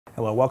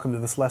Hello, welcome to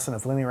this lesson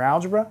of linear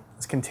algebra.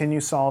 Let's continue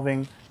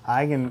solving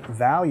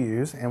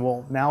eigenvalues, and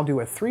we'll now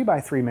do a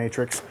 3x3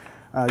 matrix.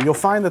 You'll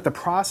find that the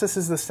process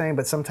is the same,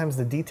 but sometimes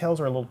the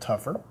details are a little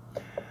tougher.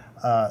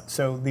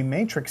 So the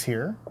matrix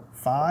here,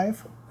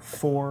 5,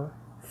 4,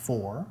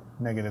 4,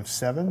 negative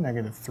 7,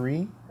 negative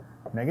 3,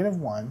 negative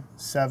 1,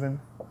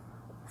 7,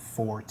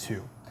 4,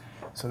 2.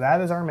 So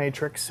that is our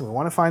matrix. We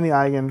want to find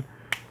the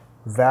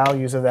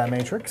eigenvalues of that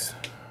matrix.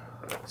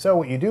 So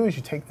what you do is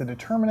you take the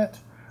determinant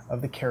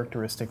of the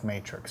characteristic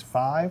matrix.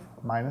 5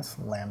 minus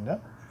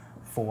lambda,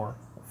 4,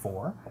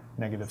 4,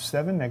 negative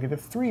 7, negative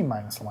 3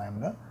 minus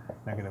lambda,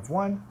 negative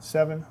 1,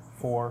 7,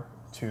 4,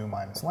 2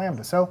 minus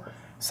lambda. So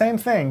same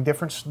thing,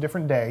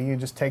 different day. You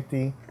just take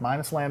the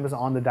minus lambdas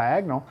on the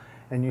diagonal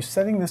and you're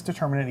setting this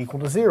determinant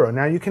equal to 0.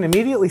 Now you can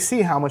immediately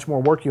see how much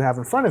more work you have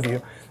in front of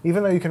you.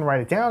 Even though you can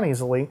write it down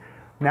easily,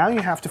 now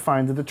you have to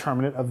find the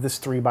determinant of this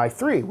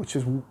 3x3, which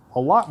is a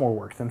lot more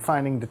work than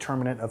finding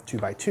determinant of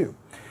 2x2.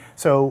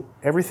 So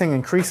everything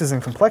increases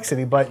in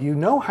complexity, but you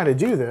know how to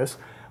do this.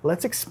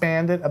 Let's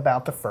expand it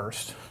about the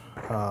first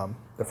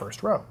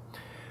row.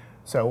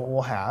 So what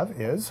we'll have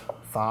is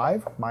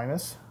 5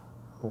 minus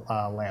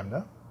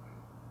lambda.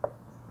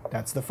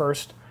 That's the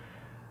first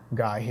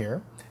guy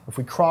here. If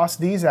we cross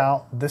these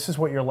out, this is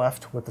what you're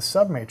left with the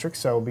submatrix.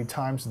 So it will be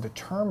times the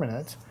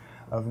determinant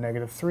of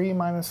negative 3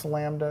 minus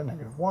lambda,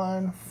 negative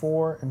 1,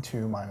 4, and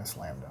 2 minus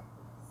lambda.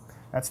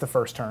 That's the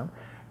first term.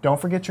 Don't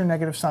forget your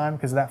negative sign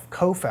because of that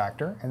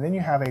cofactor. And then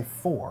you have a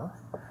 4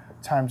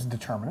 times the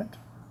determinant.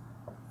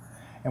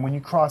 And when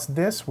you cross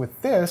this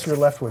with this, you're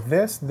left with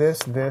this, this,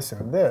 this,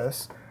 and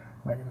this.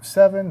 Negative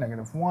 7,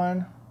 negative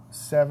 1,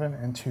 7,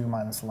 and 2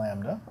 minus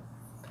lambda.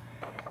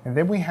 And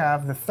then we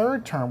have the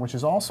third term, which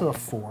is also a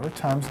 4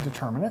 times the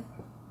determinant.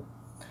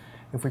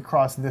 If we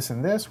cross this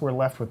and this, we're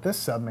left with this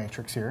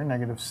submatrix here,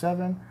 negative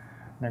 7,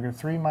 negative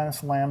 3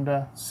 minus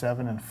lambda,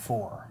 7, and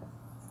 4.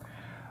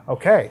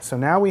 Okay, so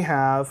now we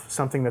have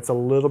something that's a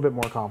little bit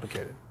more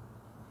complicated.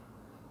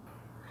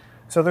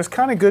 So there's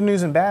kind of good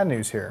news and bad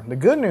news here. The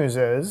good news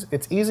is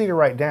it's easy to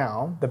write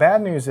down. The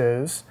bad news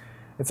is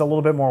it's a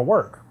little bit more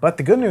work. But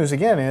the good news,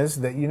 again,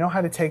 is that you know how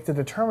to take the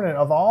determinant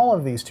of all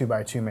of these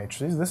 2x2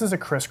 matrices. This is a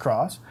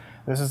crisscross.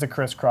 This is a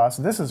crisscross.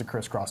 This is a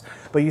crisscross.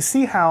 But you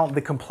see how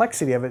the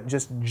complexity of it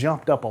just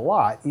jumped up a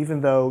lot.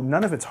 Even though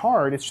none of it's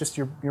hard, it's just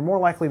you're more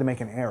likely to make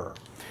an error.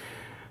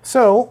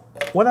 So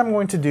what I'm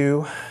going to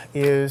do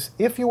is,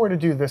 if you were to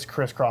do this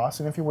crisscross,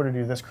 and if you were to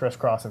do this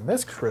crisscross and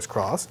this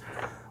crisscross,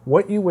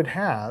 what you would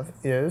have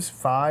is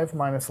 5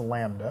 minus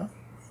lambda.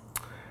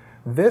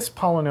 This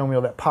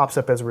polynomial that pops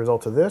up as a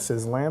result of this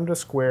is lambda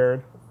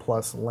squared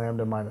plus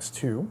lambda minus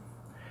 2.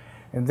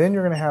 And then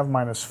you're going to have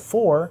minus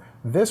 4.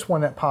 This one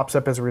that pops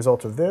up as a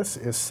result of this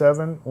is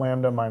 7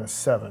 lambda minus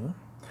 7.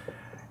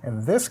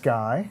 And this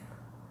guy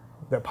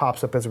that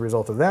pops up as a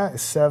result of that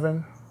is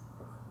 7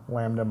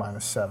 lambda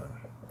minus 7.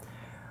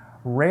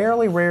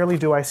 Rarely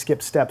do I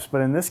skip steps,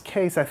 but in this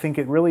case I think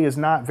it really is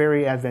not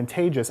very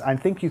advantageous. I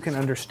think you can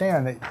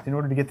understand that in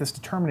order to get this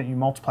determinant, you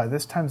multiply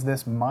this times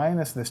this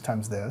minus this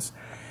times this.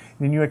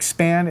 Then you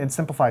expand and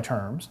simplify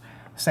terms.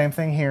 Same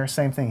thing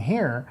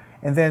here,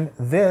 and then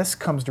this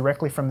comes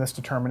directly from this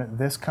determinant,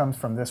 this comes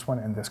from this one,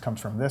 and this comes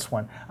from this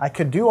one. I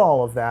could do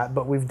all of that,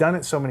 but we've done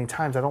it so many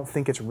times I don't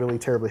think it's really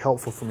terribly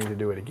helpful for me to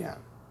do it again.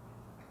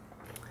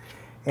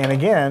 And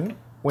again,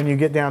 when you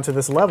get down to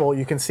this level,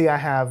 you can see I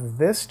have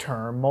this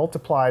term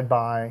multiplied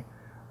by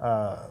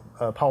a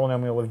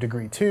polynomial of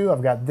degree 2.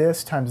 I've got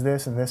this times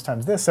this and this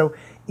times this. So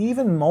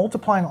even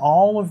multiplying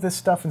all of this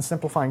stuff and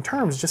simplifying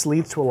terms just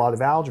leads to a lot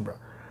of algebra.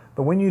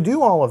 But when you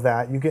do all of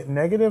that, you get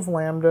negative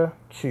lambda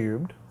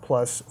cubed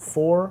plus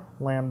 4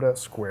 lambda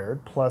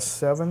squared plus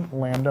 7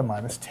 lambda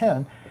minus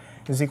 10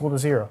 is equal to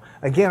 0.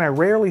 Again, I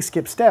rarely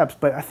skip steps,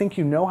 but I think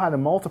you know how to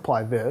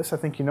multiply this. I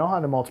think you know how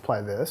to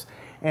multiply this.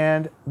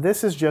 And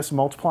this is just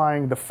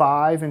multiplying the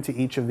 5 into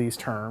each of these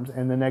terms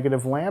and the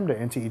negative lambda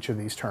into each of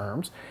these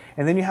terms.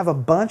 And then you have a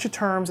bunch of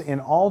terms in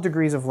all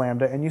degrees of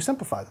lambda and you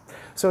simplify them.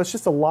 So it's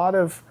just a lot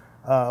of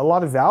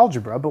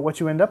algebra, but what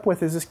you end up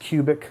with is this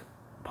cubic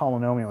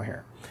polynomial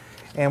here.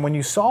 And when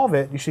you solve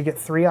it, you should get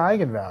 3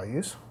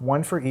 eigenvalues,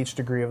 1 for each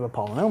degree of the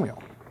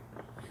polynomial.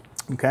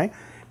 Okay?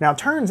 Now it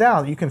turns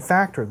out you can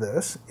factor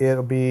this.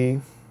 It'll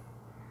be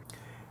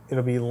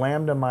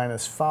lambda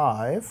minus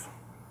 5,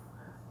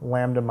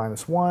 lambda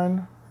minus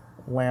 1,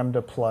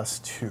 lambda plus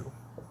 2.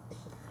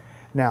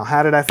 Now,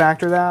 how did I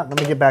factor that?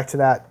 Let me get back to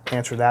that,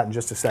 answer that in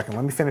just a second.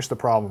 Let me finish the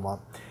problem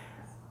up.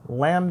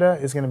 Lambda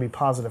is going to be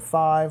positive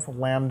 5,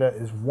 lambda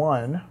is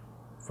 1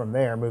 from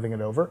there, moving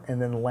it over,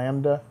 and then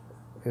lambda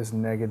is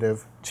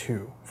negative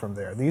 2 from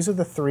there. These are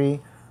the 3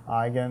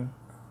 eigenvalues.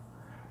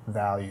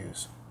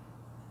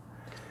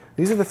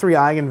 These are the 3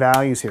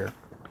 eigenvalues here.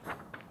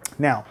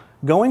 Now,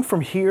 going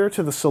from here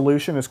to the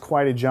solution is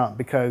quite a jump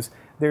because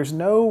there's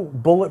no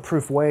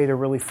bulletproof way to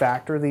really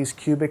factor these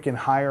cubic and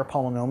higher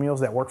polynomials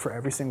that work for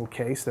every single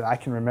case that I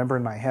can remember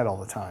in my head all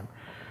the time.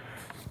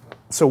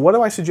 So what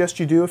do I suggest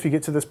you do if you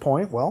get to this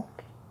point? Well,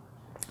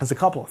 there's a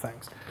couple of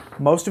things.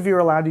 Most of you are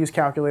allowed to use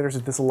calculators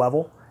at this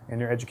level in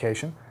your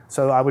education.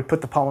 So I would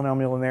put the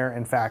polynomial in there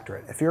and factor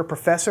it. If you're a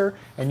professor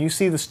and you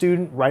see the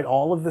student write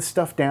all of this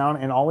stuff down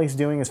and all he's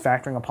doing is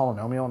factoring a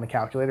polynomial in the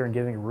calculator and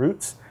getting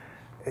roots,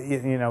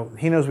 you know,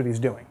 he knows what he's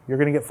doing. You're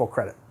going to get full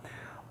credit.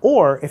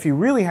 Or if you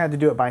really had to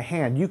do it by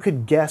hand, you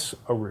could guess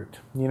a root.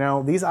 You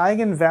know, these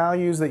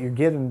eigenvalues that you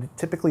get in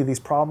typically these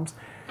problems,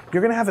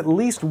 you're going to have at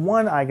least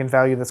one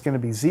eigenvalue that's going to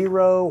be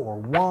 0 or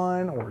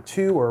 1 or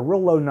 2 or a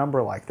real low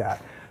number like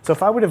that. So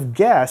if I would have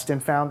guessed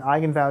and found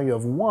eigenvalue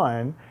of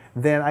 1,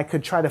 then I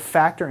could try to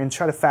factor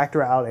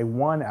out a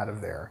 1 out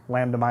of there,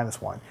 lambda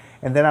minus 1.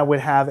 And then I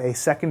would have a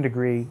second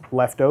degree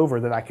left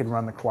over that I could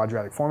run the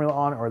quadratic formula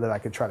on or that I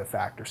could try to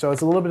factor. So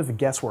it's a little bit of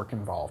guesswork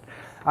involved.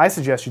 I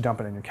suggest you dump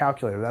it in your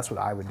calculator. That's what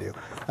I would do.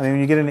 I mean,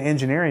 when you get into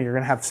engineering, you're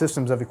going to have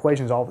systems of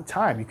equations all the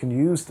time. You can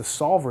use the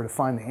solver to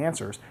find the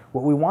answers.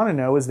 What we want to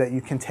know is that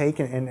you can take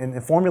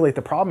and formulate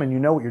the problem and you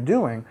know what you're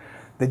doing.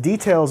 The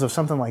details of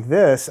something like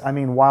this, I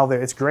mean, while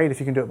it's great if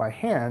you can do it by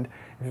hand,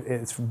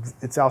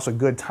 it's also a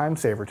good time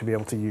saver to be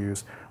able to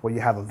use what you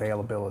have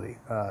available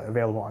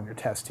on your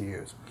test to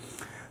use.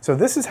 So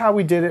this is how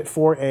we did it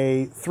for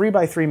a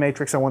 3x3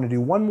 matrix. I want to do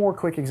one more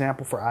quick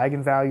example for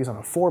eigenvalues on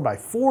a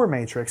 4x4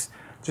 matrix,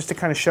 just to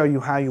kind of show you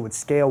how you would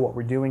scale what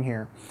we're doing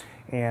here.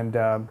 And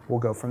we'll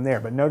go from there.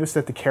 But notice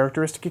that the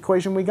characteristic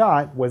equation we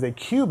got was a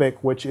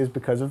cubic, which is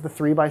because of the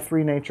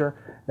 3x3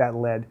 nature, that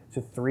led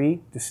to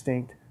 3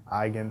 distinct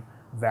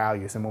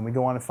eigenvalues. And when we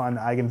go on to find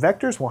the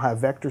eigenvectors, we'll have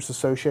vectors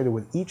associated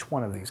with each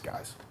one of these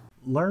guys.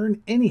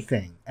 Learn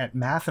anything at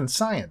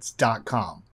mathandscience.com.